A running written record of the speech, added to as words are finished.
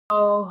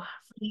So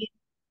for the,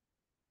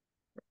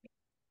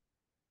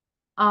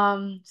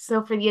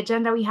 so for the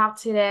agenda we have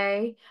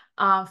today,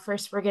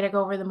 first we're going to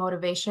go over the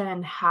motivation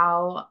and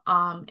how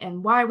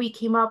and why we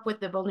came up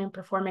with the Building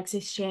Performance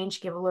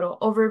Exchange, give a little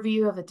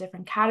overview of the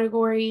different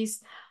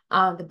categories,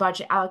 the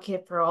budget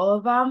allocated for all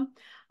of them.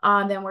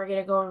 Then we're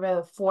going to go over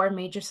the four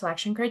major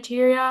selection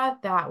criteria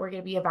that we're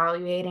going to be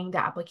evaluating the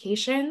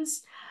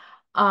applications.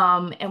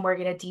 And we're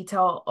going to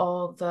detail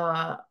all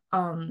the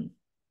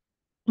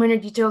minor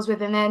details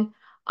within it.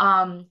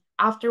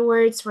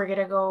 Afterwards, we're going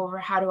to go over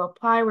how to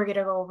apply. We're going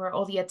to go over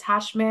all the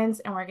attachments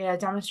and we're going to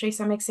demonstrate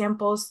some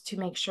examples to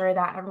make sure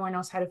that everyone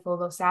knows how to fill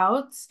those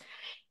out.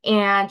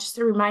 And just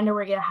a reminder,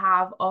 we're going to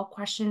have all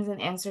questions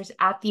and answers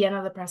at the end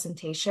of the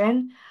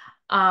presentation.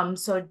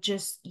 So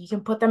just you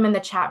can put them in the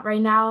chat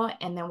right now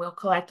and then we'll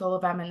collect all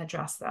of them and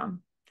address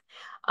them.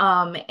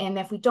 And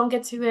if we don't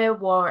get to it,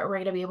 we're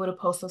going to be able to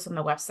post those on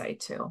the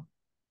website too.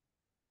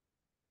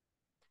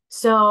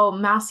 So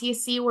Mass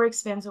CSC work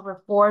spans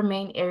over four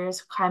main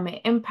areas of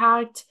climate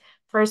impact.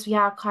 First, we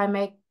have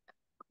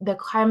the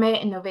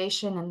climate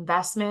innovation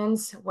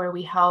investments, where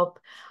we help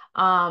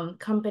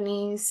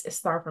companies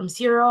start from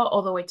zero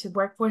all the way to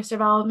workforce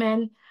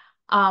development.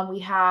 We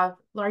have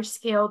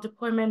large-scale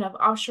deployment of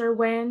offshore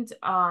wind,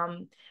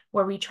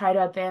 where we try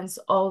to advance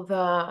all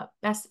the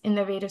best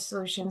innovative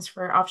solutions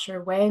for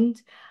offshore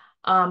wind,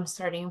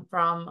 starting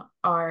from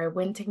our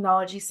Wind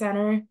Technology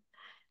Center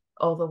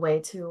all the way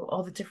to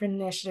all the different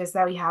initiatives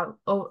that we have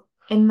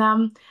in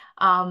them.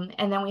 And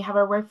then we have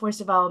our workforce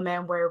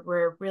development, where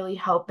we're really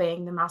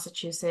helping the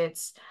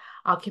Massachusetts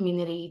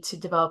community to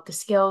develop the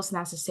skills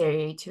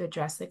necessary to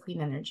address the clean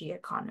energy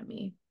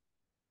economy.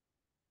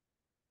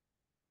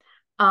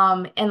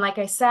 And like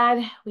I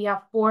said, we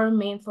have four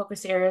main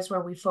focus areas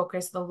where we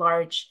focus the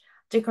large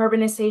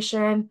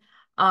decarbonization.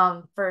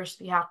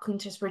 First, we have clean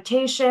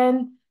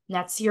transportation,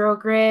 net zero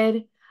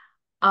grid,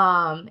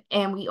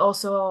 and we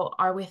also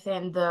are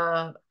within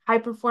the high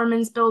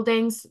performance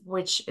buildings,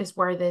 which is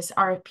where this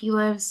RFP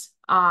lives.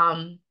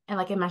 And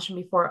like I mentioned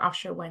before,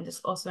 offshore wind is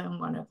also in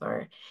one of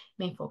our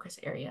main focus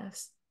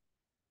areas.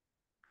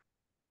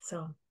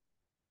 So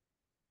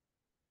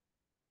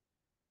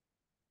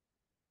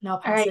now I'll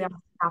pass it on to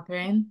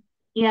Catherine.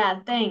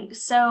 Yeah,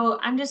 thanks. So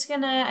I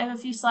have a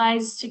few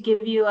slides to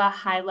give you a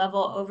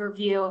high-level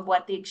overview of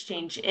what the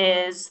exchange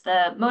is,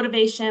 the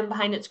motivation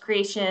behind its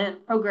creation,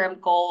 program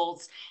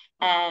goals,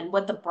 and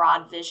what the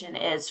broad vision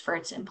is for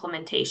its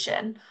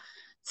implementation.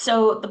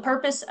 So the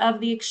purpose of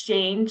the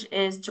exchange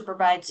is to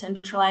provide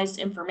centralized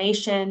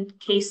information,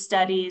 case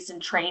studies,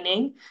 and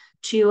training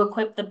to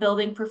equip the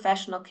building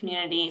professional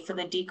community for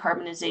the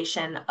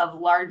decarbonization of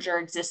larger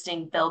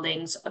existing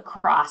buildings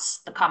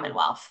across the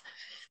Commonwealth.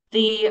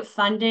 The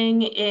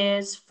funding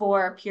is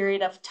for a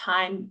period of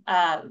time,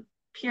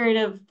 period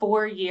of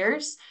 4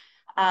 years,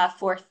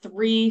 for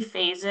 3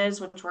 phases,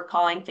 which we're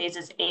calling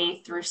phases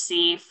A through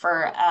C,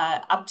 for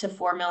up to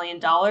 $4 million.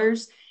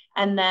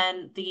 And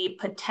then the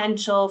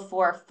potential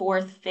for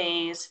fourth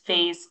phase,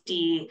 phase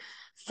D,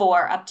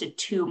 for up to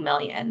 2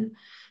 million.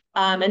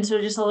 And so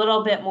just a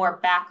little bit more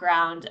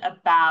background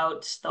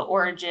about the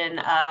origin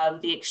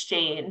of the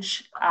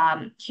exchange.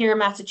 Here in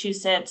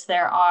Massachusetts,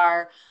 there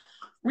are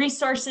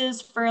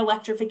resources for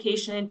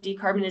electrification and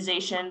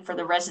decarbonization for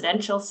the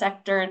residential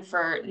sector and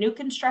for new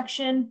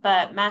construction,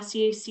 but Mass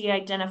CAC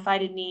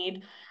identified a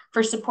need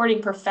for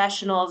supporting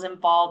professionals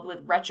involved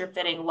with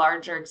retrofitting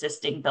larger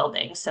existing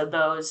buildings. So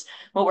those,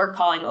 what we're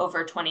calling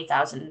over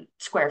 20,000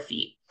 square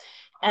feet.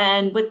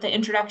 And with the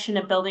introduction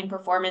of building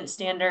performance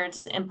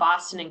standards in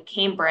Boston and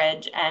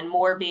Cambridge, and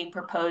more being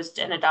proposed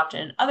and adopted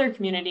in other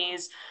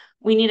communities,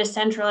 we need a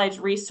centralized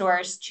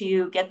resource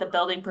to get the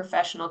building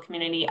professional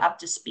community up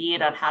to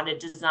speed on how to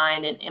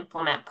design and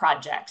implement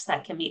projects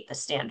that can meet the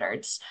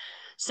standards.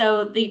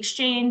 So the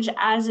exchange,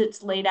 as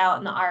it's laid out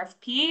in the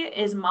RFP,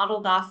 is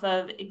modeled off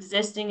of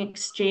existing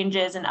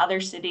exchanges in other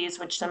cities,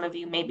 which some of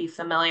you may be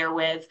familiar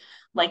with,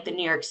 like the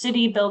New York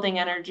City Building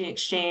Energy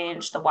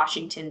Exchange, the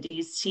Washington,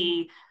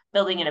 D.C.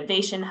 Building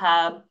Innovation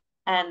Hub,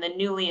 and the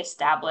newly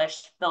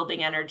established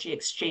building energy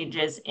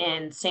exchanges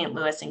in St.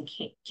 Louis and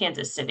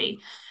Kansas City.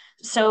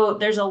 So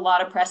there's a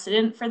lot of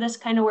precedent for this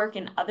kind of work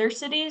in other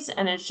cities,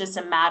 and it's just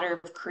a matter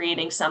of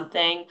creating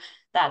something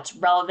that's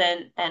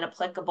relevant and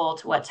applicable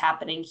to what's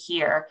happening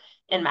here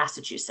in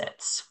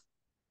Massachusetts.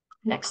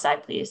 Next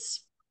slide, please.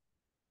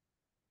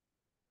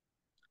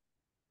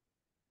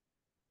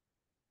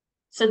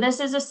 So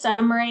this is a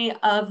summary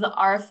of the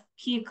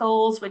RFP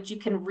goals, which you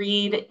can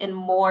read in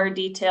more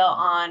detail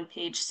on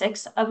page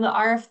 6 of the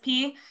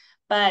RFP.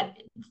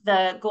 But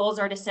the goals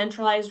are to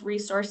centralize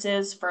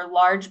resources for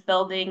large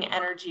building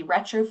energy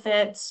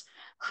retrofits,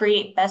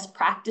 create best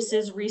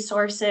practices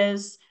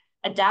resources,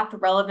 adapt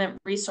relevant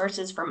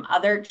resources from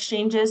other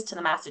exchanges to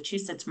the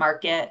Massachusetts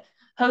market,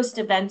 host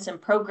events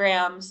and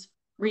programs,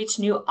 reach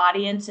new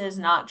audiences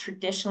not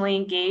traditionally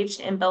engaged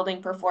in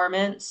building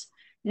performance,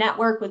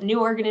 network with new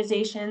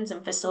organizations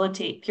and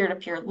facilitate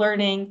peer-to-peer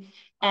learning,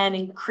 and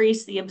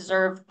increase the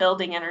observed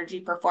building energy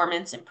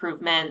performance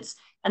improvements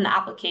and the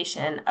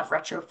application of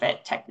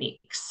retrofit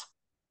techniques.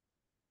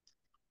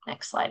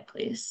 Next slide,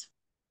 please.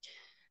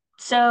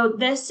 So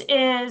this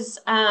is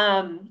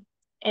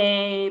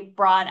a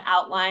broad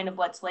outline of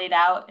what's laid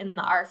out in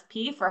the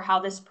RFP for how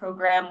this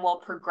program will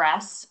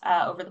progress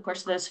over the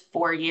course of those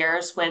 4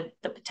 years, with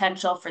the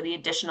potential for the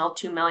additional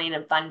 $2 million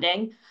in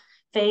funding.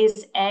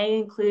 Phase A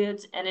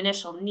includes an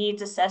initial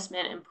needs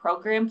assessment and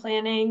program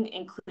planning,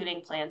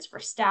 including plans for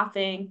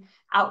staffing,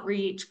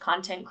 outreach,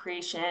 content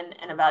creation,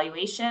 and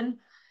evaluation.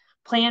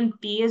 Plan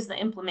B is the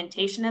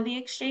implementation of the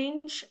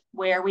exchange,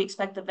 where we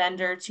expect the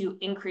vendor to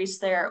increase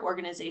their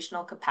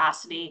organizational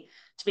capacity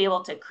to be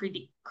able to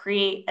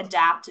create,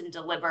 adapt, and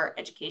deliver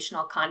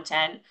educational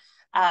content.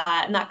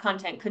 And that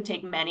content could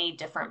take many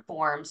different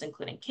forms,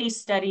 including case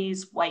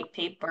studies, white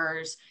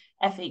papers,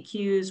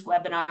 FAQs,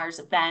 webinars,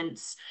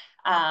 events,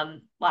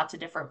 lots of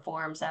different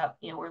forms that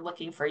we're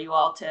looking for you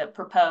all to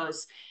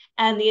propose.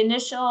 And the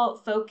initial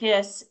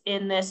focus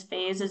in this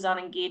phase is on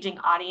engaging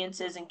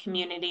audiences and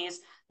communities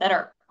that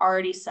are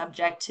already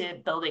subject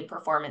to building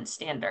performance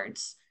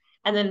standards.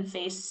 And then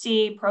phase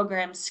C,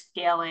 program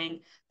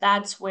scaling,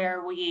 that's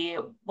where we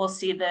will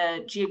see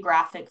the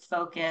geographic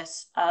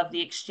focus of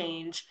the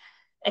exchange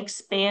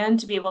expand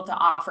to be able to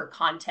offer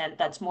content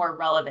that's more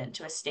relevant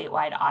to a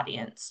statewide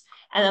audience.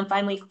 And then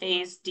finally,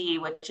 phase D,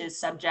 which is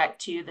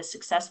subject to the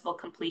successful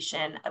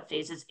completion of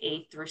phases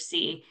A through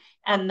C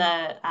and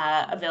the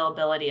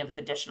availability of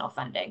additional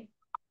funding.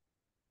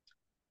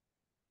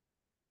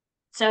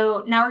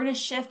 So now we're going to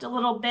shift a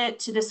little bit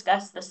to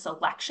discuss the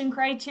selection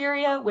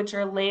criteria, which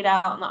are laid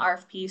out in the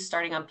RFP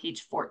starting on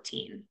page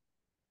 14.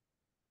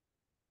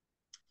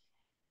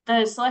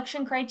 The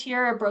selection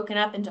criteria are broken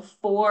up into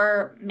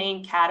 4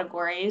 main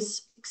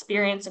categories: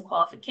 experience and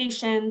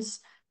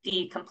qualifications,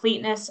 the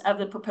completeness of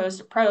the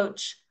proposed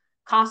approach,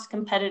 cost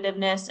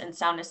competitiveness and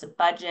soundness of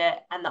budget,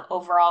 and the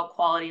overall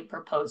quality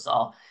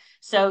proposal.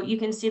 So you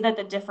can see that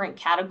the different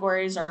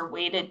categories are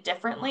weighted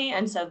differently,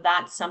 and so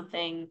that's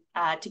something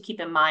to keep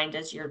in mind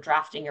as you're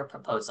drafting your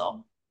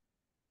proposal.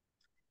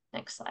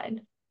 Next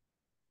slide.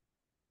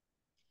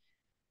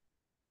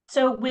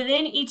 So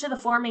within each of the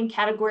 4 main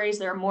categories,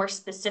 there are more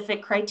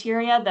specific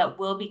criteria that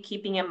we'll be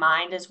keeping in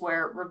mind as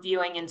we're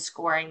reviewing and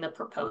scoring the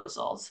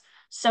proposals.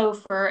 So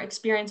for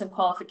experience and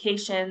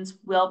qualifications,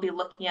 we'll be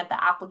looking at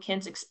the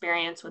applicant's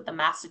experience with the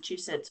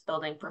Massachusetts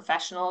building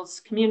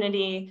professionals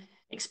community,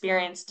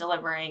 experience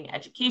delivering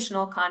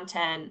educational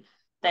content,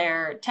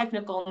 their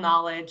technical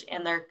knowledge,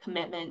 and their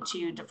commitment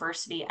to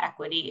diversity,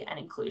 equity, and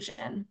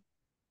inclusion.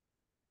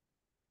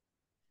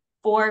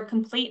 For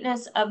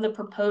completeness of the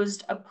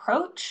proposed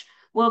approach,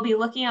 we'll be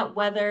looking at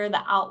whether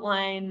the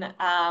outline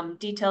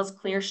details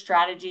clear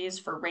strategies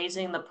for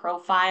raising the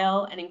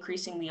profile and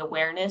increasing the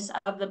awareness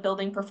of the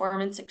Building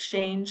Performance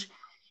Exchange,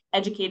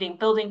 educating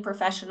building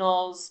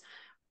professionals,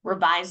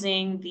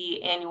 revising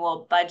the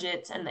annual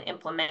budgets and the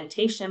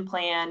implementation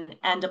plan,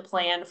 and a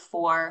plan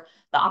for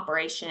the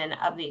operation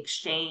of the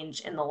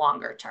exchange in the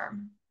longer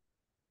term.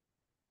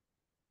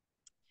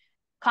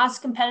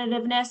 Cost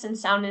competitiveness and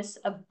soundness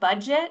of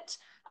budget.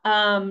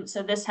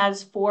 So this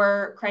has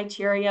 4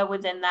 criteria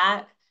within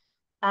that.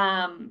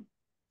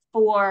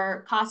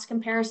 For cost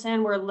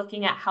comparison, we're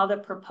looking at how the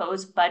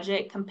proposed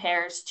budget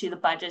compares to the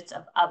budgets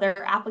of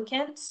other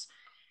applicants.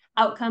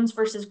 Outcomes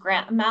versus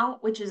grant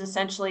amount, which is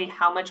essentially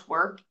how much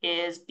work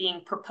is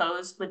being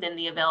proposed within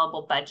the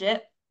available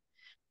budget.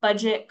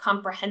 Budget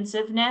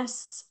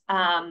comprehensiveness,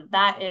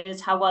 that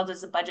is how well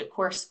does the budget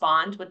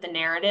correspond with the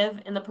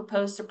narrative in the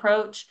proposed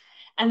approach.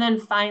 And then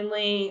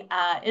finally,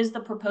 is the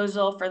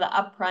proposal for the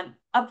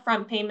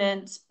upfront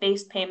payments,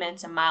 base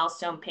payments, and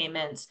milestone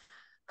payments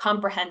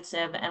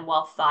comprehensive and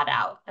well thought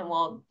out? And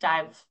we'll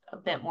dive a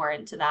bit more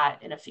into that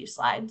in a few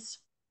slides.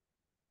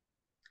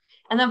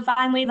 And then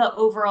finally, the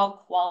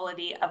overall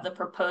quality of the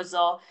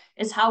proposal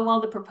is how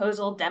well the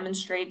proposal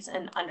demonstrates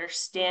an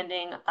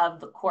understanding of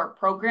the core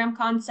program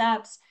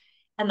concepts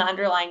and the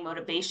underlying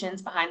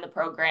motivations behind the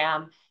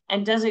program.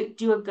 And does it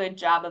do a good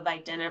job of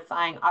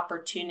identifying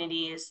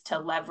opportunities to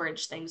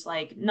leverage things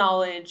like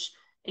knowledge,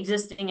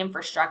 existing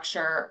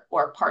infrastructure,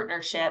 or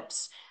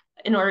partnerships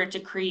in order to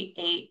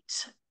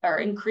create or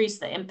increase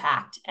the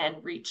impact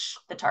and reach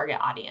the target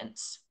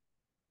audience?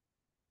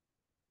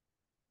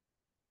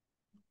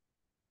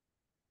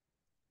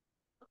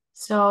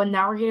 So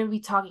now we're going to be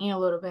talking a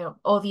little bit of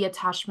all the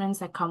attachments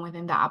that come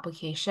within the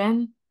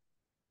application.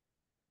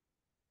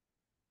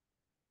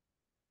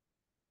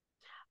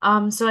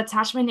 So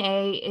attachment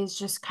A is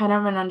just kind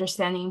of an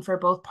understanding for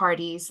both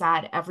parties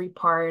that every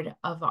part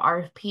of the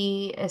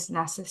RFP is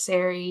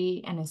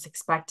necessary and is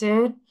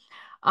expected.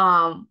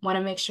 Want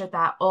to make sure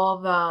that all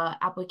the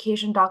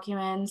application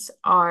documents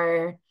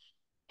are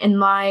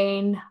in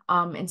line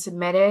and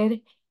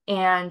submitted.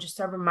 And just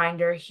a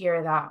reminder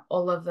here that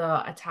all of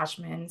the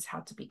attachments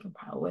have to be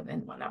compiled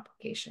within one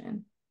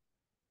application.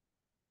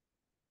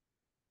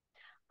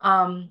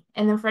 And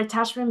then for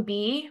attachment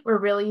B, we're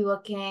really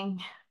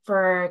looking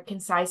for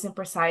concise and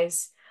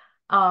precise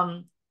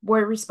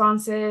word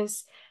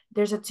responses.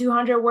 There's a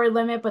 200-word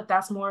limit, but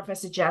that's more of a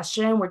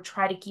suggestion. We're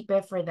trying to keep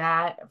it for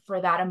that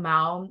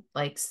amount,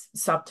 like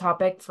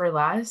subtopic for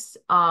less.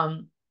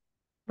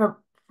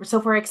 For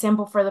So for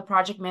example, for the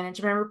project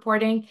management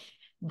reporting,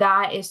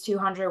 that is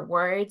 200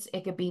 words.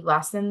 It could be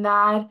less than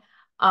that,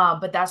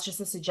 but that's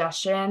just a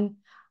suggestion.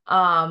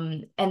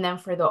 And then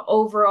for the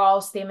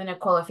overall statement of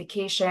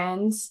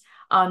qualifications,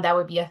 that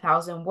would be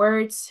 1,000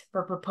 words.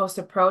 For proposed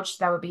approach,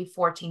 that would be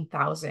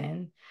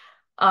 14,000.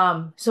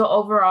 So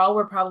overall,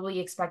 we're probably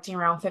expecting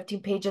around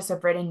 15 pages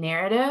of written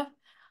narrative.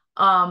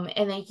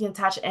 And then you can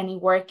attach any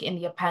work in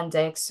the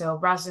appendix, so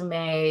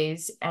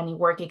resumes, any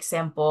work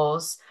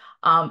examples,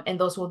 and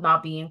those will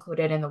not be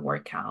included in the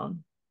word count.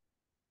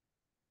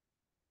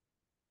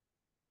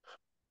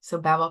 So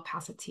Bev, I'll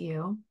pass it to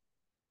you.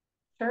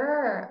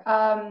 Sure.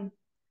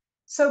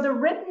 So the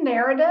written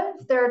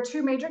narrative, there are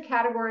two major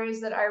categories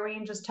that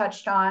Irene just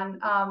touched on.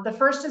 The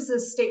first is the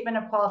statement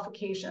of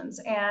qualifications.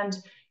 And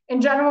in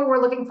general,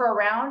 we're looking for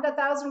around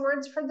 1,000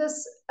 words for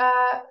this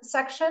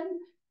section.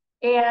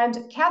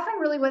 And Catherine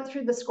really went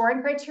through the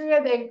scoring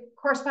criteria. They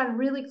correspond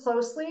really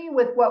closely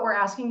with what we're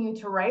asking you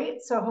to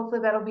write. So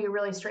hopefully that'll be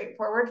really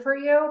straightforward for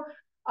you.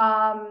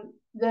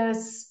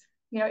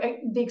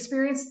 The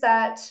experience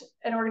that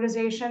an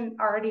organization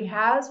already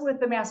has with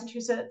the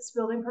Massachusetts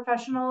building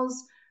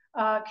professionals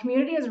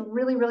community is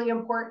really, really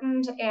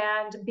important,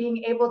 and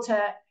being able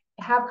to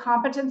have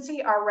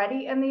competency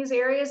already in these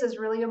areas is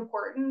really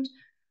important.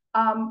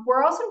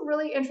 We're also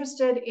really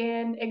interested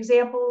in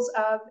examples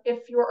of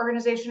if your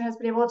organization has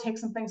been able to take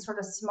something sort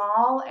of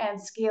small and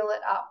scale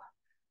it up.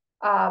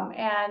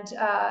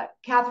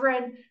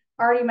 Catherine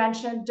already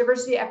mentioned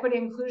diversity, equity,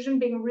 inclusion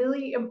being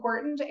really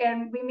important,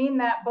 and we mean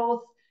that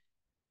both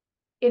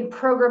in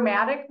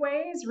programmatic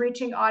ways,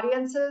 reaching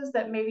audiences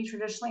that maybe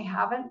traditionally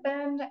haven't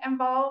been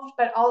involved,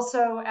 but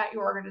also at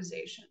your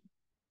organization.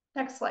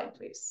 Next slide,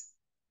 please.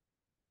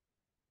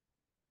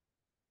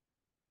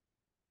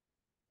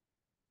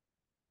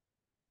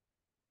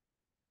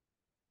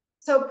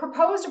 So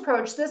proposed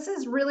approach, this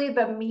is really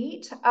the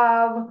meat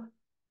of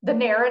the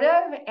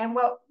narrative and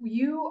what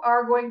you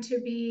are going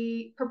to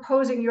be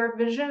proposing, your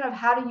vision of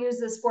how to use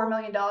this $4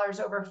 million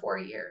over 4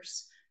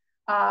 years.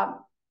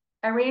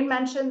 Irene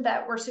mentioned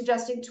that we're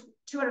suggesting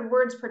 200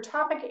 words per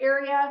topic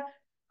area.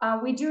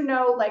 We do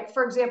know, like,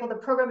 for example, the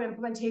program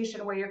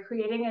implementation where you're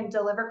creating and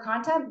deliver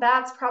content,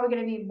 that's probably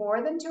going to need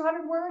more than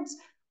 200 words.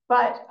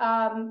 But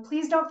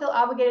please don't feel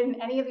obligated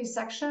in any of these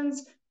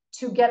sections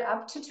to get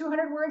up to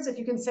 200 words. If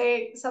you can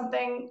say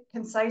something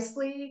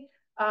concisely,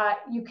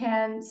 you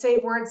can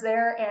save words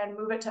there and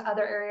move it to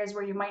other areas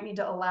where you might need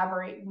to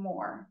elaborate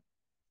more.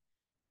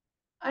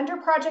 Under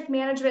project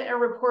management and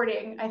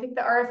reporting, I think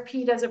the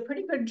RFP does a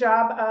pretty good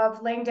job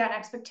of laying down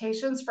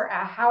expectations for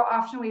how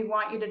often we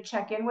want you to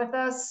check in with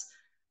us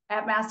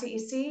at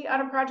MassDEC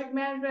on a project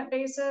management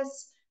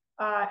basis,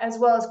 as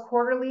well as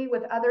quarterly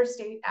with other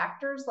state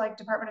actors like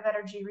Department of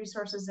Energy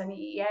Resources and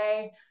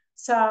EEA.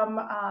 Some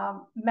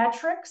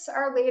metrics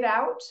are laid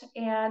out,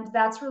 and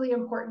that's really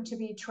important to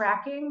be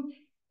tracking.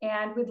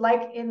 And we'd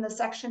like in the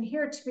section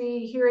here to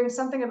be hearing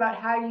something about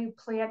how you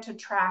plan to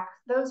track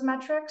those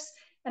metrics.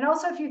 And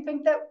also, if you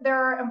think that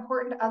there are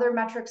important other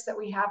metrics that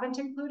we haven't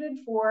included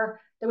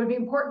that would be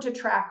important to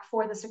track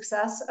for the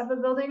success of a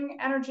building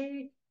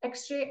energy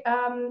exchange,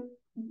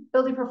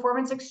 building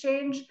performance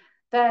exchange,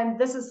 then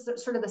this is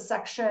sort of the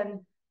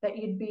section that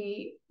you'd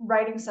be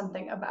writing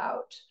something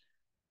about.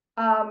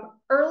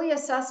 Early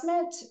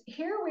assessment,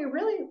 here we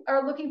really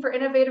are looking for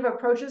innovative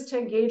approaches to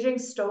engaging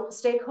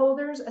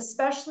stakeholders,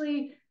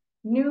 especially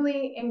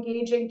newly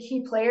engaging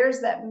key players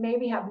that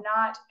maybe have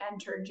not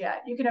entered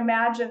yet. You can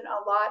imagine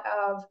a lot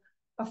of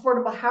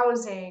affordable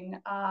housing,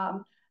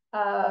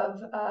 of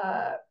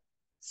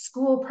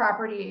school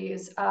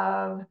properties,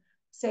 of,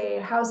 say,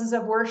 houses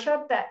of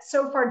worship that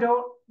so far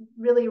don't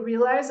really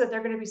realize that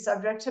they're going to be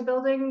subject to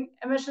building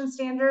emission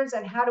standards,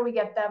 and how do we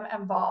get them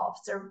involved?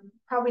 So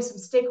probably some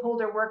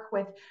stakeholder work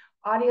with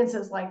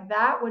audiences like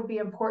that would be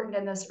important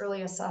in this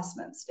early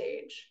assessment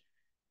stage.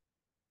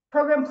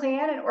 Program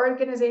plan and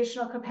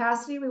organizational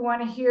capacity, we want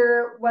to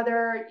hear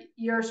whether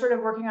you're sort of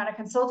working on a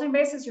consulting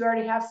basis, you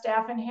already have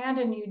staff in hand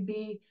and you'd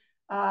be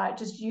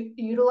just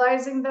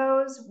utilizing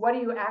those. What do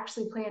you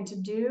actually plan to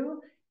do?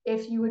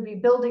 If you would be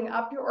building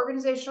up your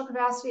organizational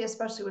capacity,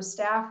 especially with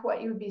staff,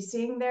 what you would be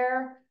seeing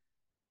there.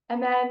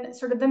 And then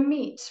sort of the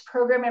meat,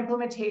 program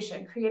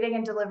implementation, creating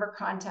and deliver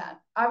content.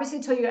 Obviously,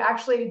 until you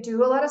actually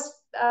do a lot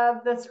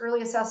of this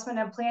early assessment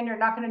and plan, you're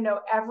not going to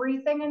know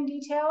everything in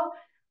detail.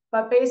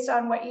 But based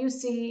on what you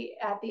see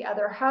at the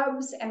other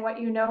hubs and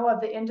what you know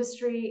of the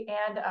industry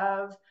and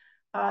of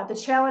the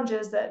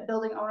challenges that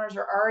building owners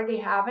are already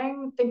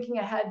having, thinking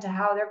ahead to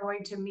how they're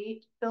going to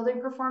meet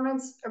building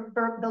performance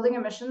or building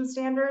emission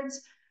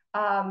standards,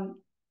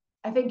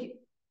 I think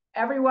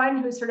everyone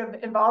who's sort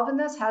of involved in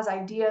this has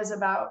ideas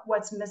about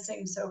what's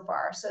missing so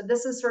far. So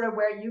this is sort of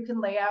where you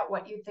can lay out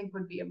what you think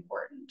would be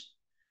important.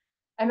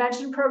 I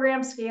mentioned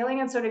program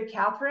scaling, and so did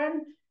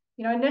Catherine.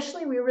 You know,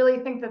 initially, we really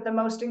think that the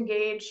most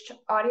engaged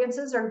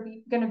audiences are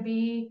going to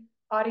be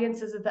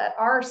audiences that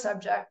are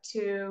subject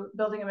to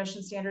building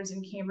emission standards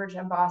in Cambridge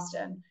and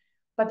Boston.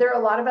 But there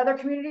are a lot of other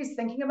communities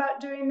thinking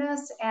about doing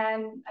this,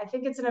 and I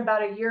think it's in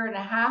about 1.5 years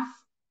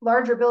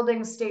larger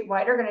buildings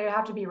statewide are going to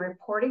have to be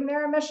reporting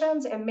their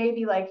emissions and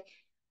maybe like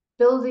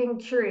building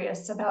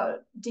curious about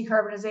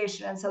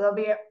decarbonization. And so there'll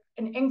be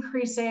an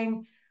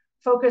increasing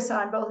focus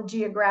on both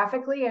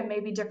geographically and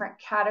maybe different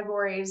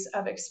categories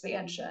of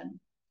expansion.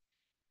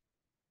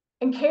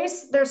 In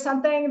case there's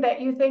something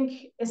that you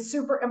think is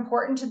super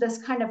important to this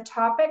kind of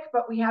topic,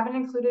 but we haven't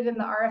included in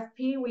the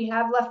RFP, we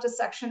have left a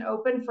section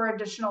open for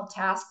additional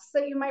tasks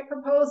that you might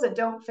propose that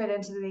don't fit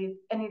into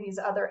any of these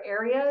other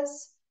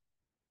areas.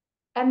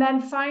 And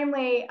then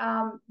finally,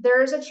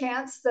 there is a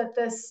chance that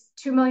this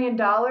 $2 million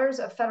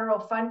of federal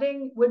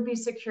funding would be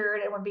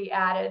secured and would be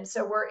added.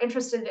 So we're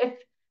interested if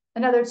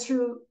another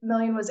 $2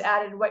 million was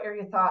added, what are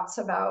your thoughts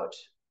about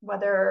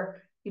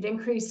whether you'd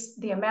increase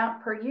the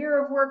amount per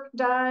year of work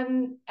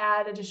done,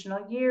 add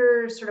additional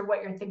years, sort of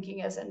what your thinking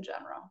is in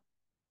general.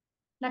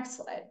 Next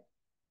slide.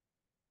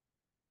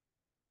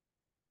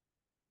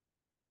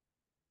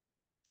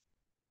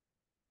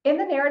 In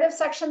the narrative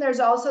section, there's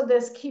also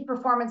this key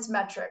performance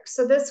metrics.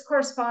 So this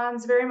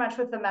corresponds very much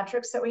with the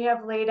metrics that we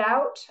have laid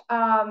out.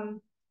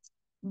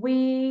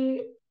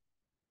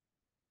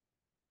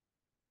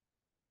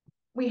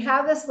 We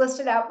have this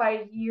listed out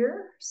by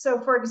year. So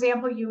for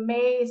example, you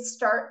may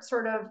start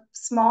sort of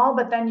small,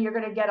 but then you're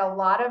going to get a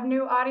lot of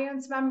new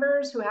audience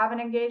members who haven't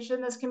engaged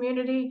in this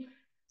community.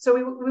 So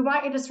we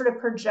want you to sort of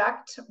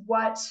project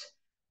what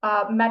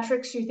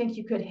metrics you think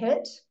you could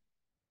hit.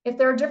 If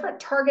there are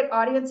different target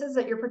audiences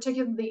that you're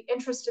particularly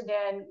interested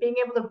in, being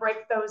able to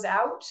break those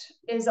out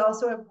is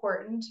also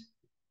important.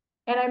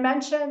 And I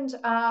mentioned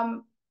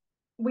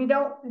we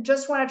don't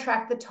just want to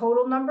track the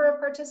total number of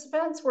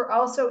participants. We're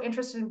also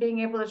interested in being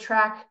able to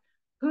track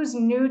who's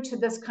new to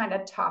this kind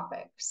of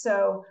topic.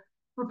 So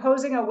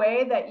proposing a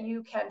way that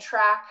you can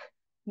track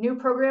new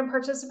program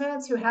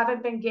participants who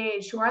haven't been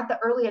engaged, who aren't the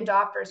early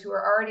adopters, who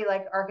are already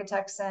like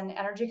architects and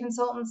energy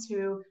consultants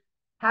who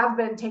have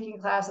been taking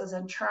classes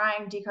and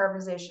trying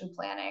decarbonization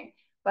planning,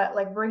 but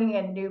like bringing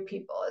in new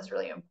people is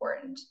really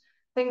important.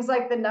 Things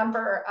like the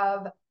number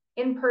of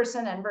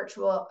in-person and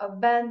virtual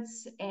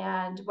events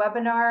and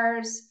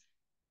webinars,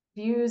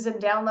 views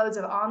and downloads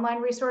of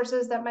online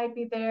resources that might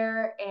be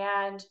there,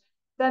 and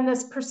then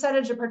this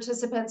percentage of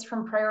participants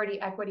from priority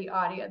equity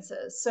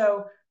audiences.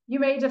 So you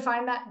may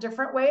define that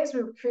different ways.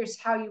 We're curious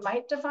how you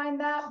might define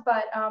that,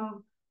 but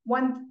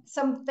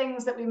some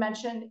things that we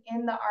mentioned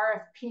in the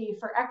RFP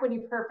for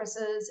equity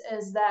purposes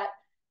is that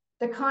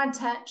the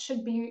content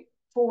should be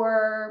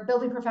for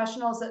building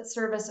professionals that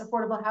service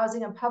affordable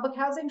housing and public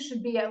housing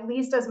should be at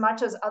least as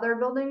much as other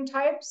building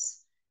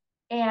types.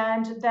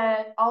 And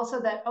that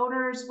also that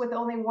owners with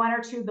only 1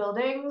 or 2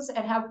 buildings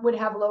and would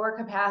have lower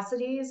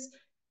capacities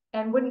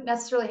and wouldn't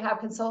necessarily have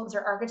consultants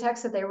or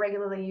architects that they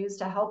regularly use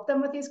to help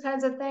them with these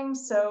kinds of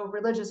things. So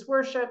religious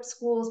worship,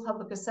 schools,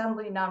 public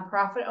assembly,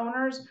 nonprofit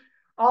owners,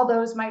 all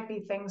those might be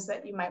things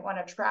that you might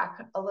want to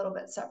track a little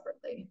bit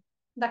separately.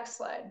 Next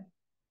slide.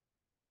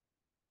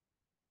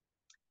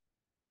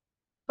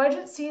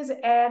 Budget sees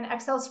an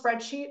Excel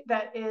spreadsheet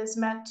that is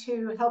meant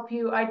to help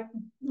you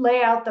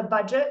lay out the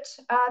budget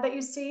that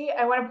you see.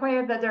 I want to point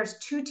out that there's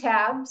 2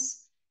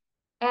 tabs.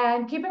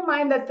 And keep in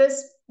mind that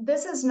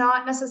this is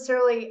not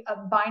necessarily a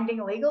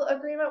binding legal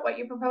agreement, what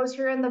you propose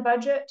here in the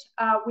budget.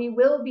 We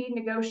will be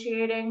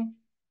negotiating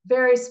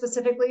very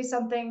specifically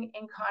something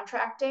in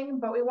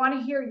contracting, but we want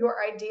to hear your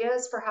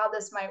ideas for how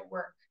this might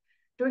work.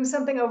 Doing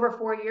something over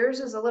 4 years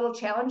is a little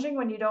challenging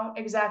when you don't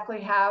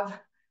exactly have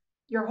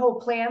your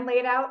whole plan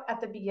laid out at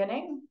the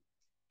beginning.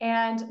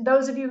 And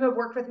those of you who have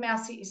worked with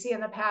Mass CEC in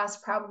the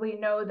past probably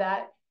know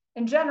that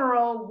in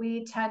general,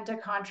 we tend to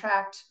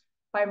contract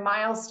by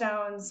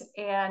milestones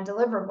and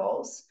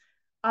deliverables.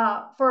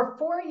 For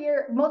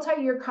 4-year,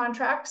 multi-year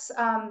contracts,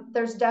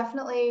 there's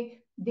definitely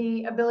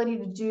the ability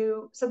to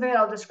do something that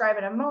I'll describe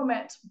in a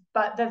moment,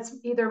 but that's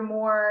either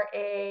more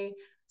a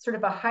sort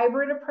of a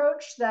hybrid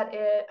approach,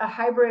 a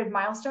hybrid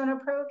milestone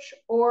approach,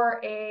 or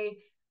a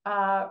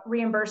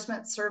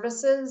reimbursement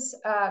services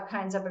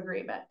kinds of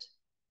agreement.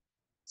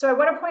 So I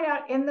want to point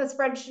out in the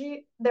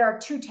spreadsheet, there are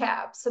 2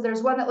 tabs. So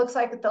there's one that looks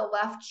like the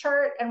left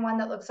chart and one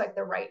that looks like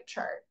the right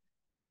chart.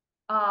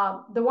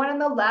 The one on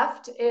the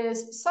left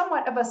is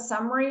somewhat of a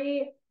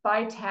summary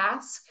by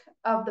task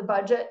of the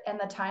budget and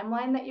the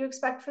timeline that you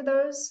expect for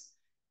those.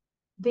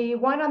 The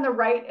one on the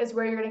right is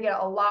where you're going to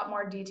get a lot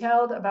more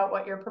detailed about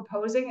what you're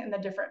proposing in the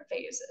different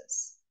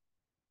phases.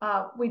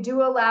 We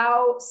do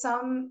allow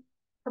some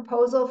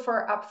proposal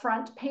for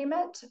upfront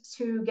payment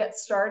to get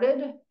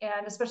started,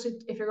 and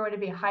especially if you're going to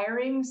be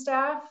hiring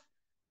staff,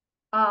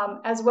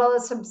 as well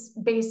as some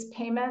base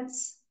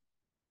payments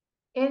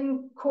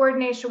in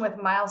coordination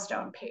with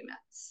milestone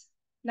payments.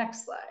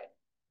 Next slide.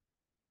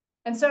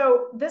 And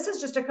so this is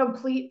just a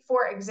complete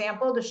for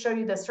example to show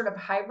you this sort of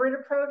hybrid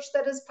approach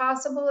that is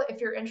possible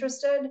if you're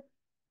interested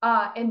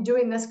in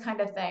doing this kind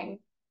of thing.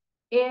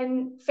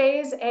 In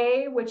phase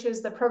A, which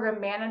is the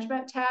program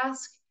management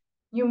task,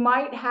 you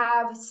might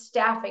have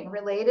staffing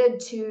related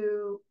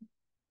to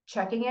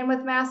checking in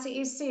with Mass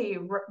CEC,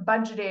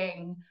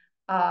 budgeting,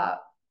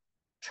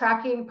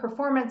 tracking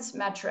performance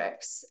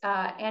metrics,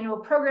 annual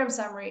program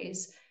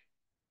summaries,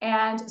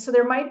 And so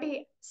there might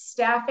be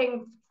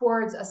staffing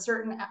towards a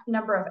certain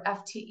number of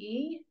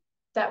FTE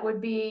that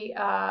would be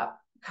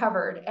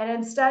covered. And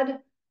instead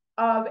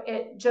of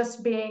it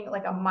just being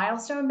like a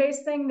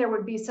milestone-based thing, there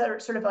would be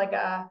sort of like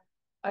a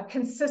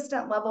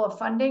consistent level of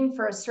funding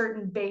for a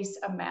certain base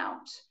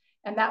amount.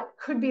 And that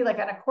could be like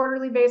on a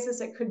quarterly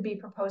basis. It could be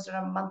proposed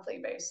on a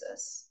monthly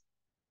basis.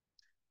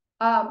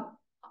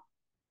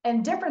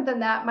 And different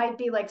than that might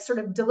be like sort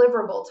of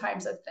deliverable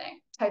types of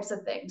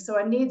things. So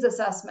a needs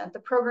assessment, the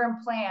program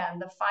plan,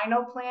 the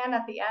final plan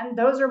at the end,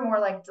 those are more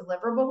like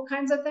deliverable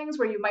kinds of things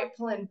where you might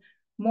pull in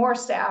more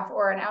staff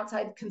or an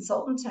outside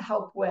consultant to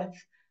help with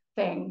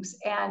things.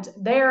 And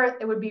there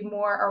it would be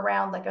more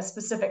around like a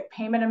specific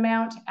payment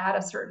amount at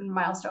a certain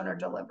milestone or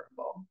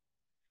deliverable.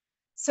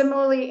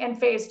 Similarly, in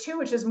phase 2,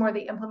 which is more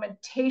the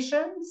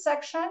implementation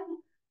section,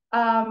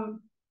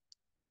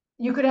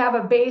 you could have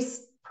a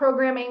base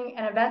programming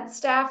and event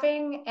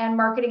staffing and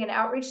marketing and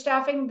outreach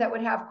staffing that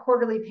would have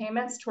quarterly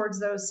payments towards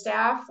those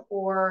staff,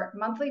 or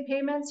monthly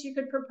payments you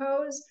could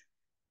propose,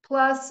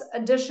 plus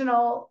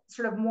additional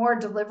sort of more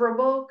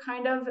deliverable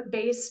kind of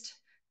based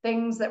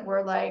things that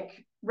were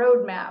like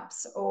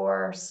roadmaps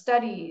or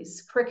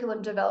studies,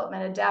 curriculum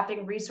development,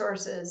 adapting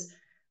resources,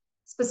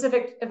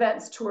 specific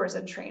events, tours,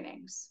 and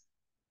trainings.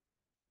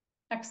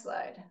 Next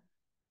slide.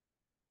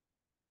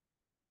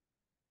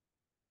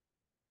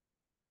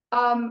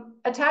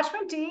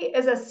 Attachment D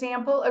is a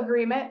sample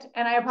agreement,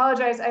 and I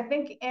apologize. I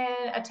think in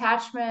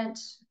attachment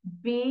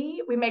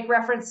B, we make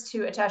reference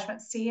to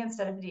attachment C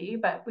instead of D,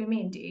 but we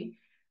mean D.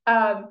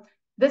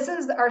 This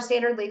is our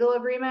standard legal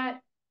agreement.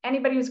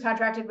 Anybody who's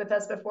contracted with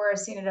us before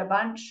has seen it a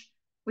bunch.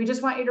 We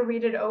just want you to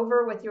read it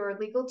over with your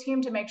legal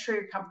team to make sure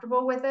you're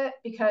comfortable with it,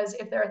 because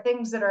if there are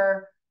things that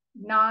are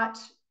not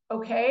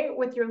okay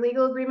with your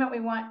legal agreement, we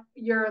want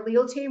your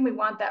legal team, we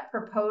want that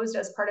proposed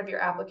as part of your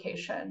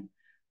application.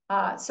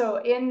 So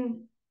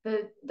in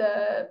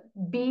the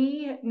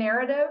B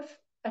narrative,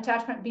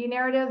 attachment B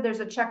narrative, there's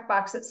a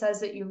checkbox that says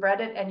that you've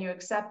read it and you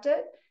accept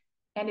it.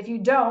 And if you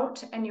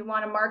don't, and you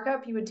want a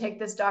markup, you would take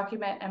this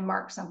document and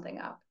mark something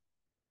up.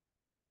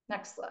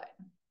 Next slide.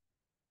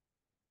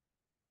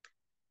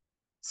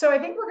 So I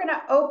think we're going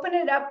to open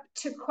it up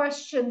to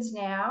questions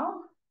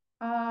now.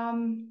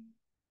 Irene,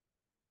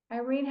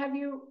 have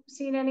you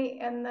seen any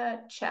in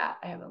the chat?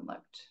 I haven't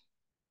looked.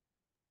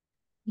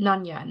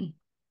 None yet.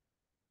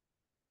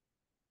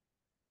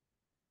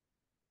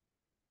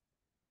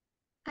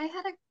 I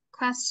had a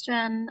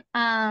question.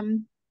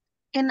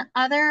 In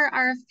other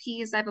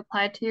RFPs I've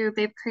applied to,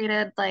 they've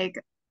created like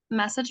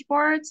message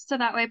boards so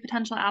that way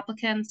potential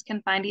applicants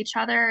can find each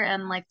other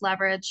and like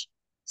leverage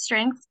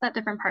strengths that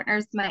different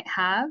partners might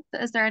have.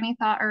 Is there any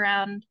thought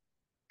around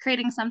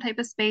creating some type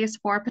of space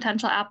for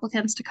potential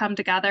applicants to come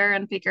together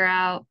and figure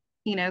out,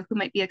 you know, who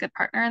might be a good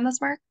partner in this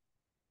work?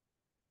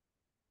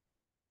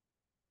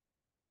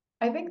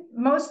 I think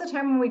most of the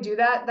time when we do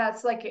that,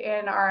 that's like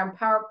in our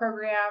Empower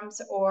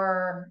programs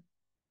or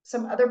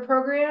some other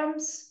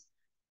programs.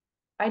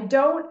 I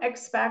don't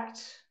expect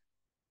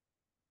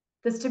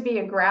this to be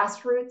a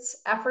grassroots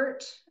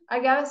effort, I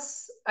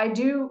guess.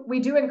 We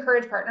do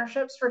encourage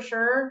partnerships for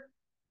sure,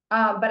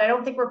 but I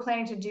don't think we're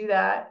planning to do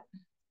that.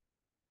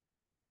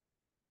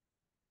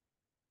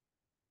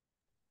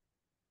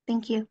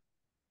 Thank you.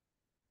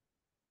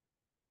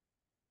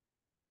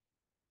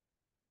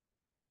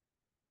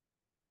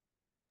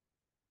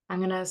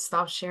 I'm gonna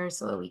stop share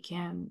so that we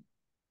can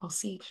all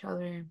see each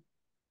other.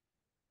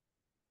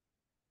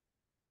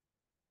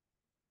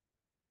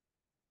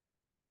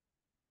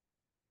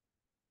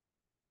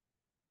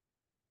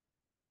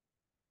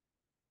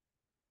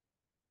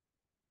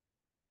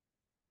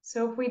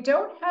 So if we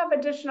don't have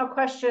additional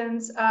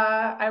questions,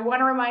 I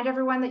want to remind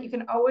everyone that you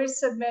can always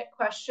submit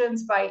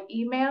questions by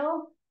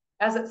email,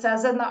 as it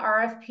says in the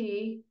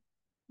RFP.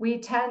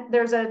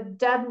 There's a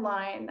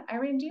deadline.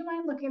 Irene, do you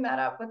mind looking that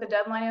up, what the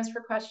deadline is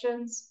for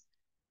questions?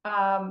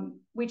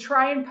 We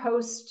try and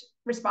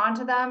respond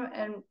to them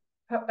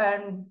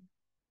and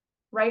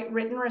write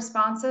written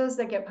responses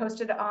that get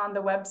posted on the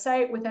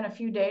website within a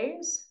few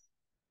days.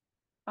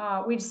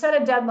 We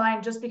set a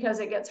deadline just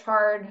because it gets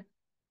hard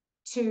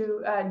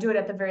to do it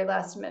at the very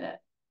last minute.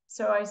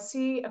 So I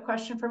see a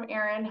question from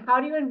Aaron. How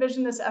do you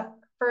envision this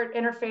effort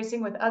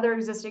interfacing with other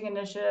existing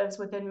initiatives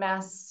within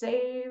Mass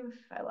Save?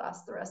 I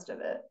lost the rest of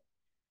it.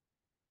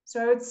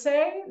 So I would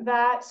say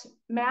that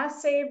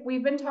Mass Save,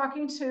 we've been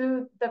talking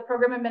to the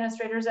program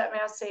administrators at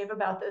Mass Save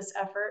about this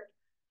effort.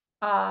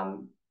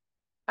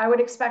 I would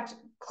expect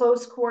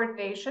close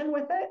coordination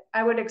with it.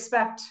 I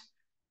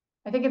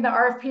think in the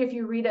RFP, if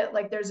you read it,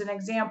 like there's an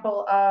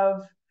example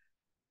of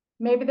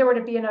maybe there were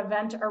to be an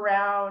event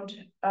around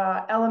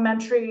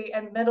elementary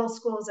and middle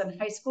schools and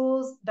high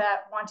schools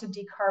that want to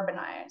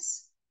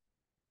decarbonize.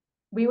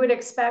 We would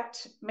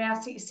expect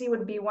Mass EC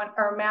would be one,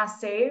 or Mass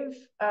Save,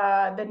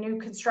 the new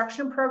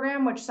construction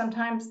program, which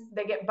sometimes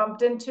they get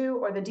bumped into,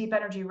 or the Deep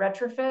Energy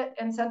Retrofit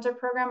Incentive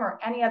Program, or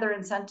any other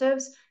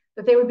incentives,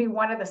 that they would be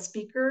one of the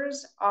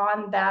speakers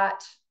on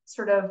that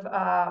sort of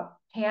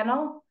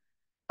panel,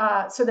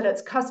 so that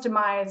it's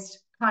customized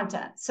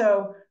content.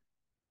 So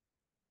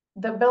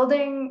The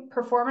building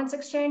performance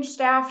exchange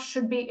staff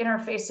should be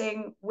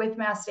interfacing with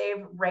Mass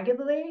Save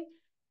regularly.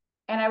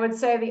 And I would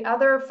say the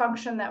other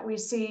function that we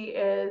see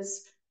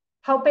is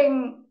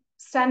helping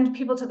send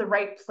people to the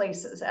right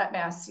places at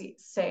Mass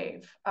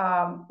Save.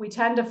 We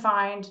tend to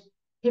find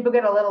people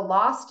get a little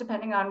lost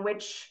depending on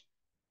which,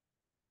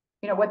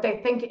 what they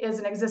think is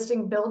an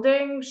existing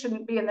building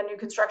shouldn't be in the new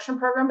construction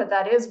program, but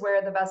that is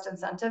where the best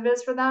incentive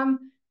is for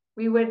them.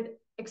 We would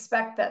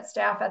expect that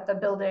staff at the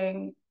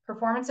building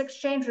performance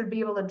exchange would be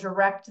able to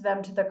direct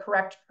them to the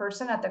correct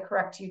person at the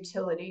correct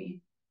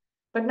utility,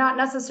 but not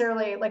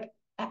necessarily like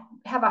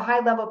have a high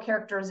level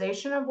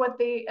characterization of what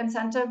the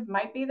incentive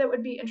might be that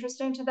would be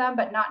interesting to them,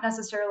 but not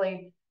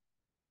necessarily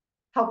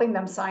helping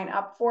them sign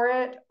up for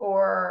it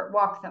or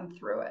walk them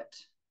through it,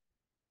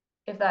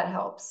 if that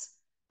helps.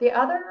 The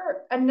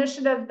other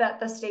initiative that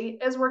the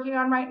state is working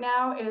on right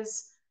now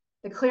is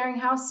the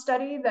clearinghouse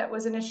study that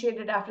was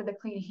initiated after the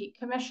Clean Heat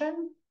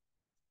Commission.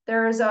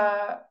 There's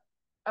a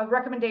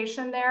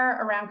recommendation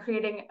there around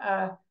creating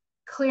a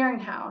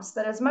clearinghouse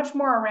that is much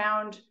more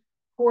around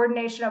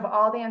coordination of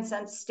all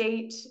the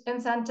state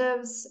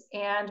incentives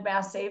and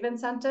Mass Save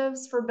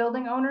incentives for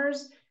building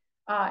owners.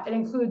 It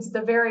includes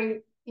the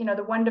very,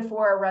 the 1 to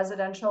 4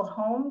 residential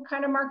home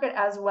kind of market,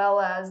 as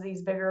well as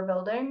these bigger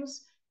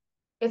buildings.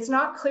 It's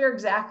not clear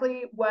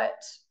exactly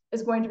what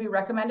is going to be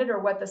recommended or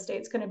what the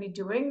state's going to be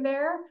doing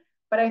there,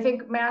 but I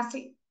think Mass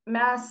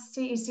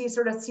CEC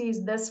sort of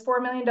sees this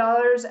 $4 million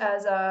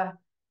as a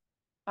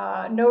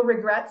no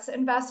regrets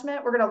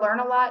investment. We're going to learn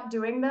a lot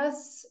doing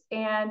this,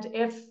 and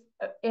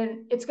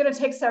it's going to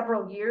take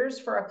several years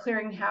for a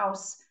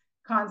clearinghouse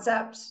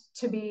concept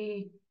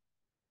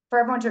for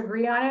everyone to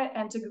agree on it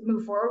and to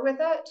move forward with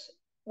it.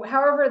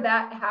 However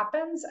that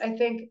happens, I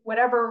think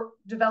whatever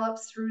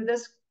develops through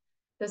this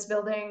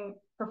building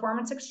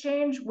performance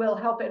exchange will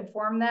help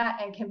inform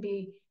that and can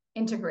be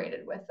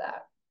integrated with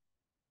that.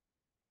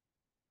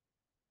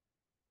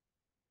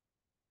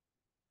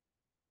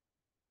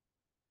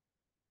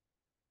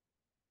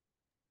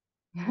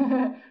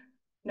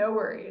 No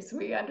worries,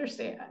 we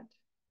understand.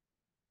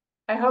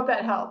 I hope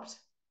that helped.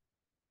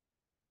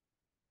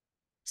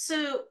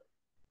 So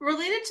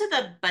related to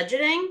the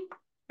budgeting,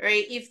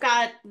 right? You've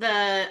got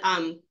the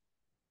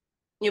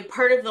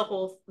part of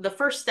the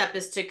first step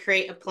is to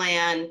create a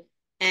plan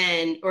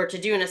or to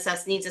do an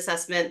needs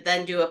assessment,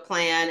 then do a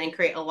plan and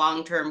create a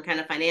long-term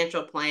kind of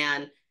financial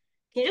plan.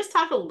 Can you just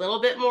talk a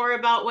little bit more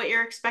about what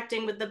you're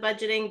expecting with the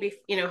budgeting,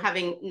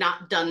 having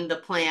not done the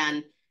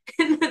plan,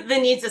 the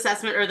needs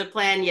assessment or the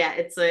plan yet?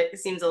 It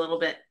seems a little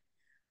bit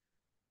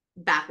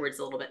backwards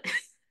a little bit.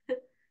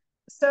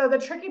 So the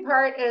tricky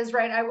part is,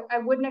 right, I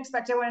wouldn't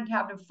expect anyone to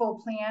have a full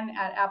plan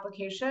at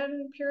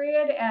application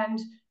period.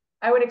 And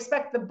I would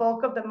expect the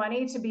bulk of the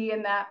money to be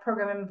in that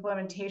program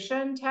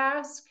implementation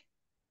task.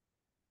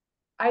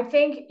 I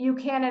think you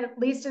can at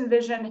least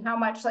envision how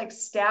much like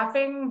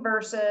staffing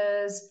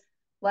versus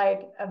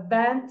like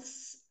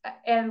events,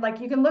 and like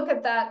you can look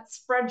at that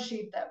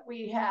spreadsheet that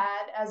we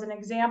had as an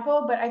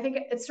example, but I think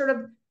it's sort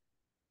of,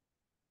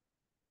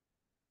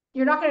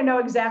 you're not going to know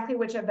exactly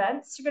which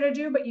events you're going to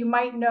do, but you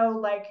might know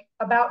like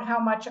about how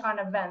much on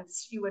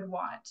events you would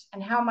want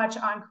and how much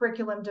on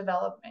curriculum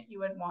development you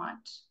would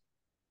want.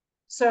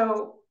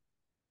 So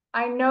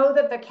I know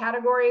that the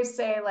categories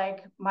say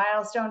like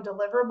milestone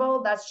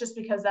deliverable. That's just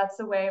because that's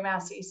the way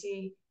Mass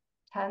CEC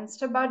tends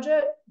to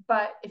budget.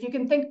 But if you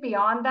can think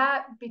beyond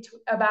that,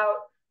 about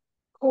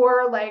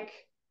core like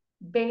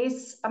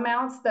base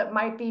amounts that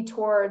might be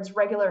towards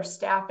regular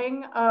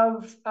staffing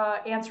of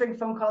answering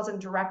phone calls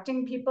and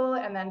directing people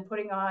and then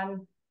putting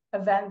on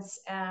events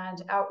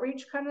and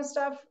outreach kind of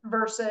stuff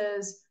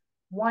versus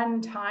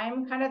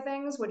one-time kind of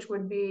things, which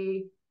would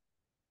be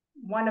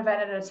one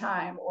event at a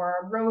time or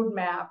a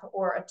roadmap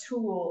or a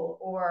tool,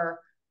 or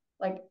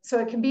like, so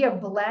it can be a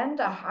blend,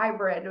 a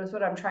hybrid is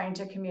what I'm trying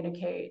to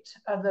communicate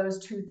of those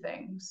two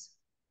things.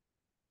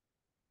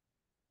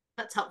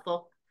 That's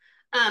helpful.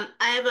 I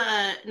have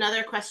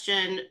another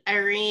question.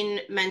 Irene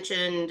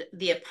mentioned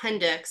the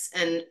appendix,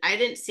 and I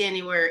didn't see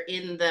anywhere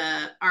in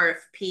the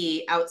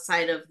RFP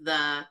outside of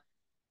the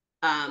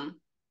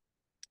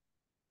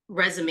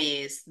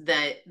resumes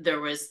that there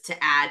was to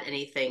add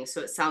anything.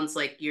 So it sounds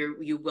like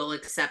you will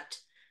accept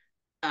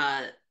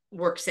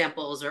work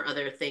samples or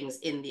other things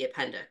in the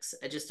appendix.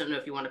 I just don't know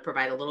if you want to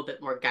provide a little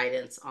bit more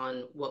guidance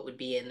on what would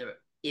be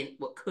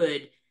what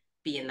could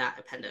be in that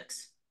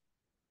appendix.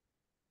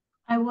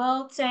 I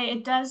will say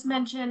it does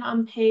mention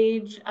on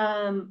page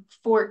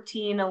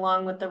 14,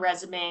 along with the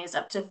resumes,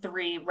 up to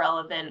 3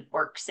 relevant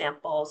work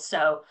samples.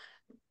 So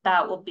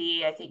that will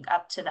be, I think,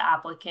 up to the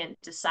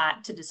applicant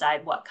to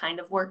decide what kind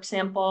of work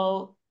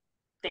sample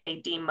they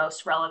deem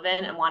most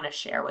relevant and want to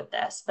share with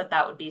this. But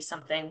that would be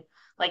something,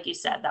 like you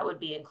said, that would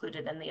be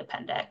included in the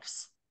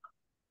appendix.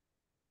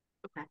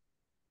 Okay.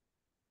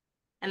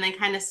 And then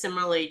kind of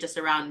similarly, just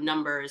around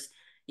numbers,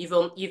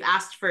 you've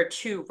asked for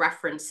 2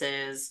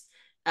 references.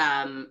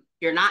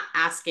 You're not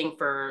asking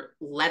for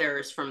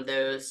letters from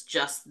those,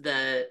 just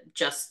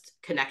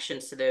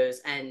connections to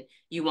those, and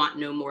you want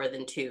no more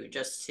than 2,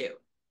 just 2.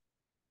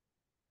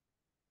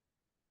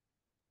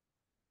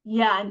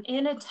 Yeah, and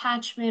in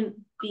attachment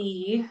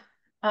B,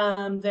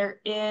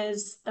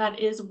 that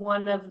is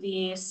one of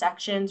the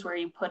sections where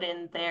you put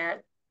in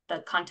there the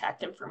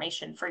contact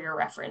information for your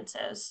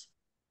references.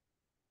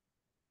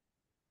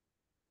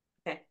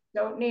 Okay.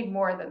 Don't need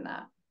more than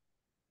that.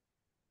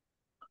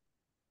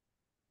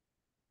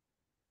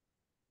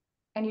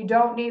 And you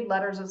don't need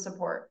letters of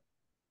support,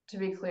 to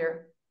be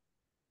clear.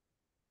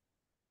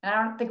 And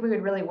I don't think we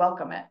would really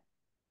welcome it.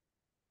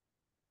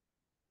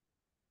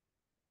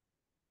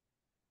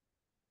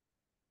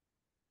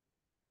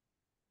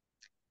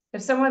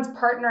 If someone's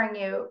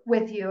partnering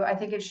with you, I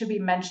think it should be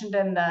mentioned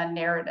in the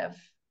narrative.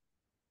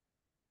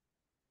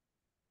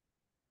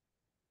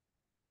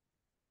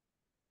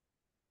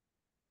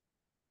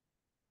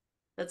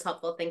 That's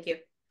helpful. Thank you.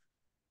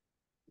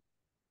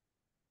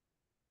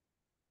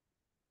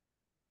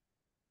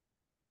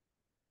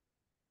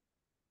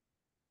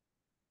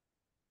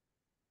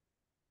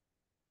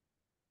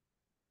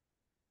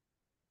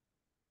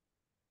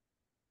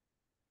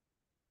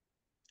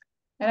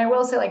 And I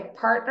will say, like,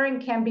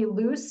 partnering can be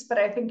loose, but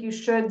I think you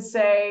should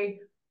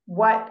say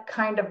what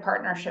kind of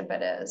partnership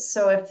it is.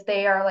 So if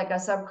they are like a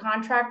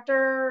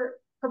subcontractor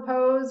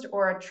proposed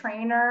or a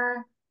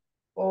trainer,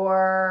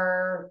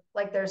 or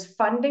like there's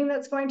funding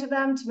that's going to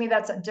them, to me,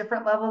 that's a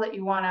different level that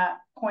you want to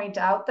point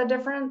out the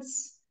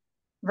difference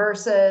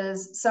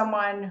versus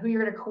someone who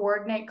you're going to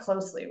coordinate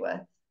closely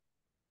with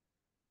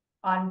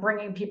on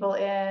bringing people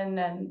in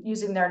and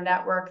using their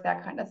network,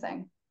 that kind of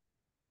thing.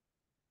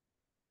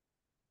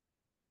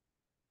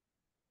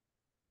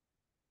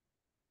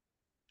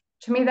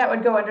 To me, that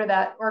would go under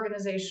that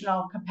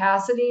organizational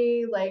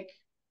capacity, like,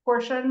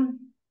 portion.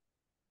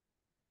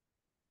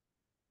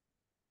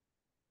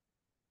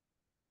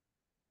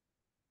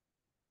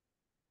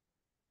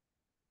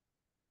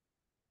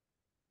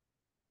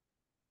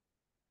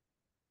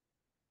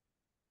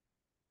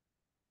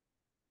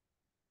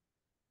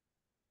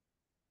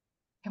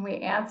 Can we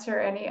answer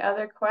any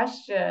other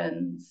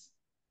questions?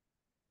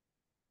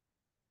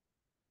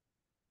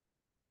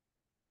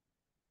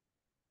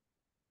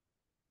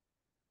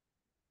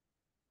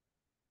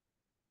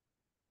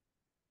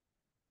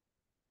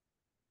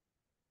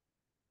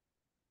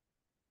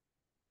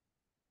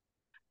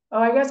 Oh,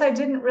 I guess I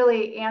didn't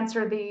really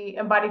answer the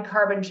embodied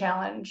carbon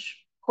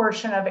challenge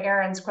portion of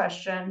Erin's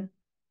question,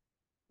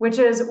 which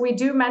is, we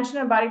do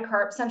mention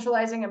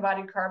centralizing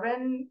embodied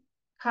carbon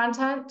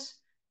content.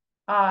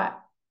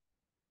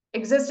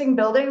 Existing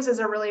buildings is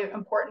a really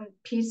important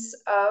piece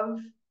of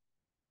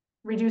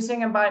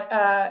reducing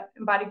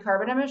embodied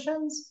carbon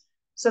emissions.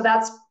 So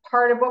that's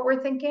part of what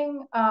we're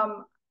thinking.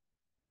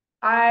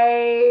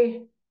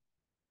 I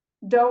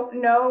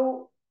don't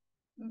know,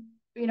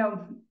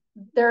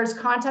 there's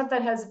content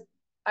that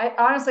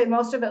honestly,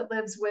 most of it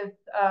lives with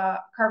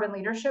Carbon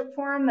Leadership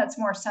Forum. That's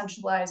more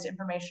centralized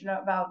information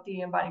about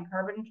the embodied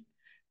carbon.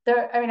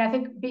 I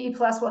think BE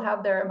Plus will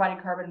have their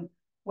embodied carbon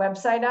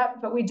website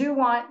up, but we do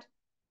want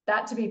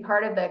that to be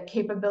part of the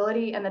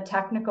capability and the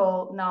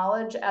technical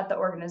knowledge at the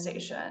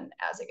organization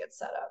as it gets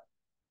set up,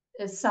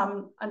 is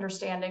some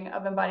understanding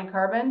of embodied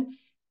carbon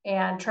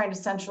and trying to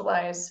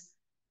centralize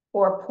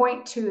or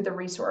point to the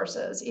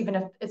resources, even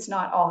if it's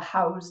not all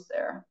housed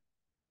there.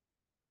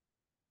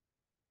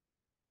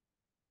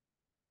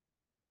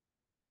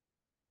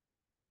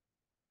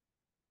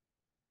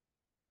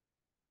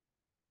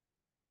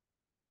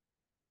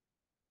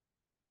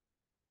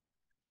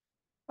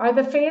 Are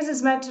the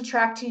phases meant to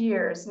track to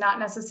years? Not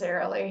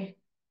necessarily.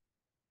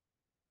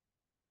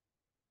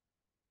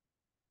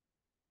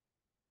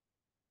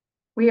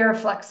 We are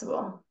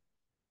flexible.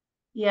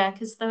 Yeah,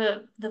 because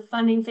the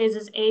funding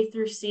phases A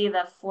through C, the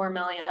up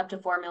to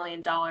 $4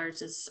 million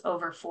is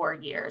over 4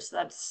 years.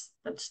 That's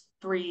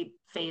 3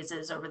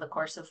 phases over the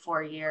course of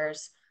 4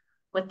 years,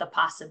 with the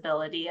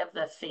possibility of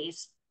the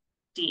phase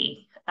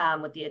D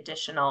with the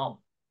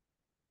additional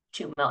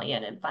 2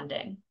 million in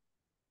funding.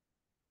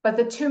 But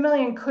the 2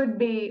 million could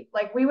be,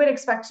 like, we would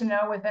expect to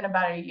know within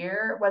about a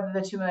year whether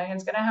the 2 million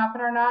is going to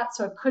happen or not.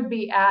 So it could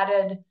be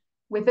added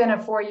within a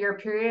 4-year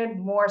period,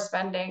 more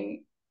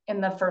spending in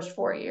the first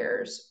 4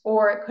 years,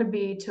 or it could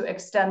be to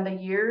extend the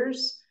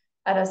years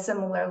at a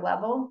similar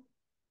level.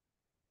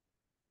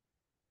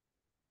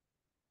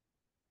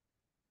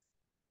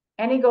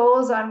 Any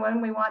goals on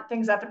when we want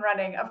things up and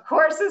running? Of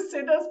course, as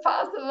soon as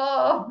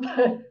possible.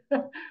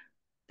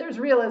 There's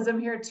realism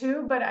here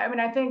too, but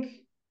I think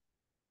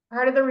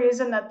part of the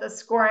reason that the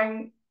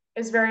scoring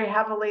is very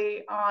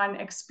heavily on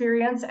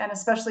experience, and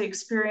especially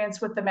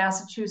experience with the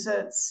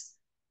Massachusetts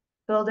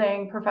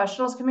building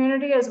professionals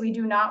community, is we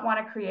do not want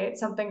to create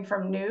something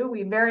from new.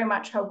 We very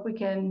much hope we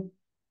can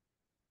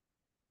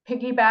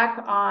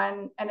piggyback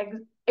on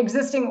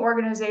existing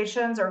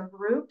organizations or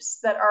groups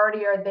that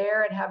already are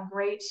there and have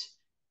great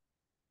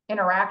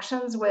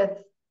interactions with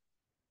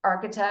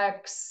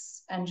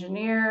architects,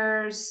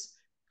 engineers,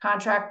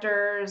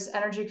 contractors,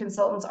 energy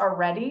consultants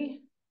already,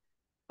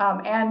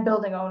 and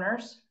building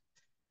owners.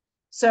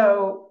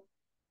 So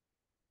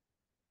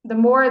the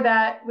more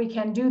that we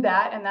can do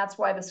that, and that's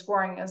why the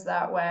scoring is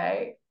that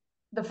way,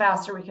 the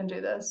faster we can do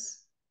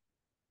this.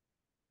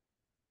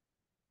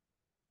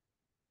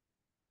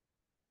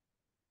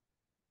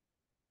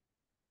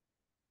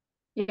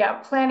 Yeah,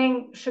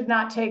 planning should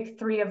not take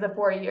 3 of the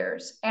 4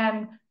 years.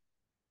 And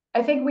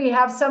I think we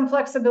have some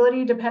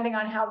flexibility depending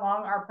on how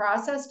long our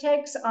process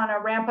takes on a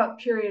ramp up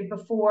period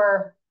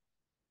before,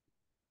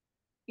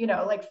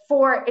 like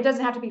 4, it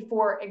doesn't have to be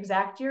 4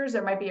 exact years.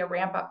 There might be a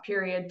ramp up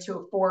period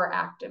to 4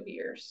 active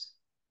years.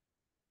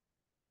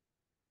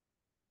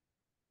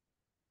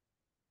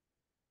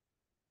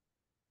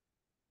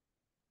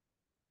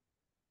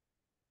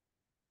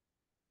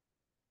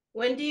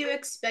 When do you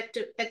expect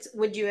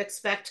would you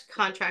expect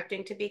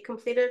contracting to be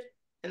completed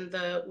and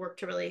the work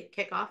to really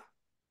kick off?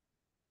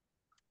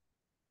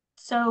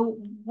 So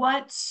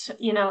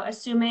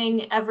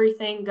assuming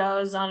everything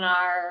goes on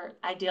our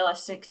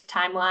idealistic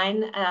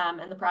timeline,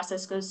 and the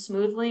process goes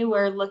smoothly,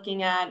 we're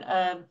looking at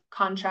a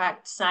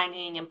contract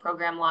signing and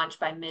program launch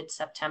by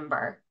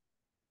mid-September.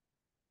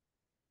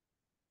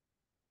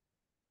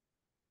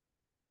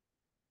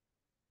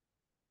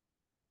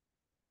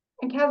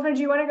 And Catherine,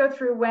 do you want to go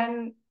through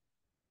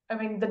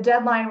the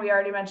deadline we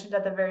already mentioned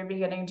at the very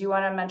beginning. Do you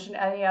want to mention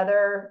any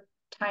other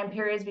time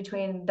periods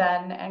between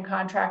then and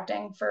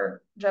contracting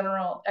for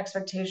general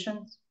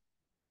expectations?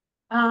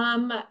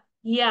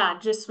 Yeah,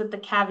 just with the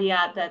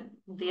caveat that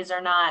these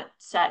are not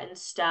set in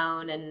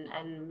stone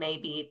and may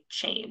be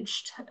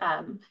changed.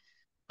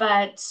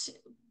 But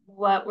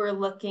what we're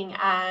looking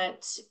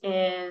at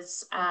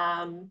is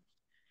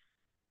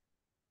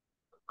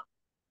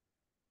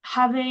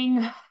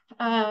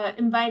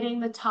inviting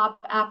the top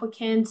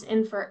applicants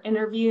in for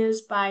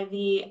interviews by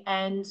the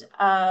end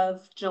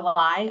of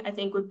July, I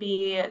think would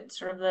be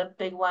sort of the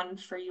big one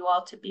for you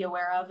all to be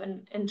aware of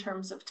in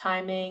terms of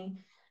timing,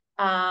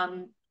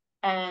 and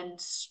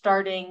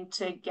starting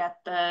to get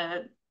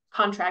the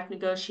contract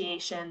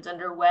negotiations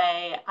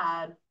underway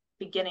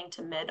beginning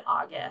to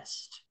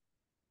mid-August.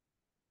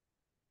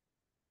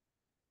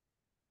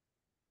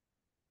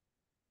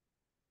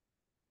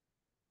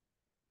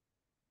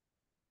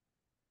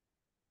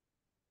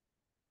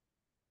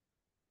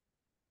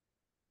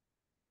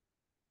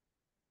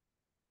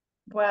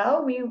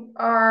 Well, we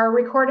are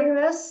recording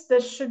this.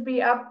 This should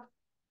be up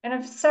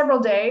in several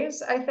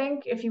days, I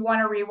think, if you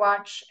want to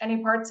rewatch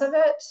any parts of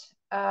it.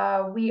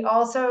 We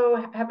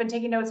also have been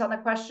taking notes on the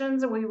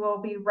questions, and we will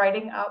be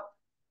writing up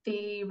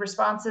the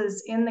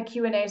responses in the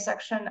Q&A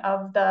section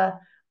of the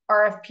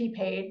RFP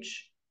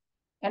page.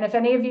 And if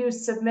any of you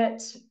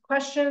submit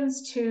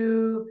questions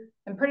to,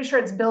 I'm pretty sure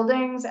it's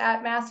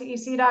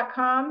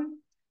buildings@massec.com,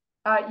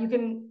 you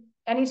can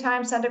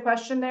anytime send a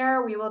question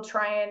there. We will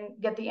try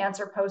and get the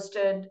answer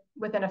posted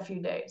within a few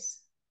days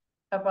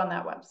up on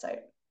that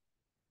website.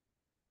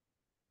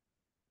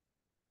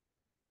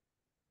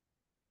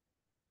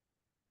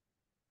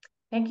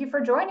 Thank you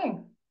for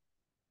joining.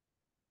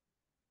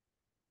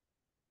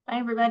 Bye,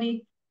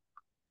 everybody.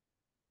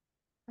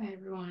 Bye,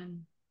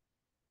 everyone.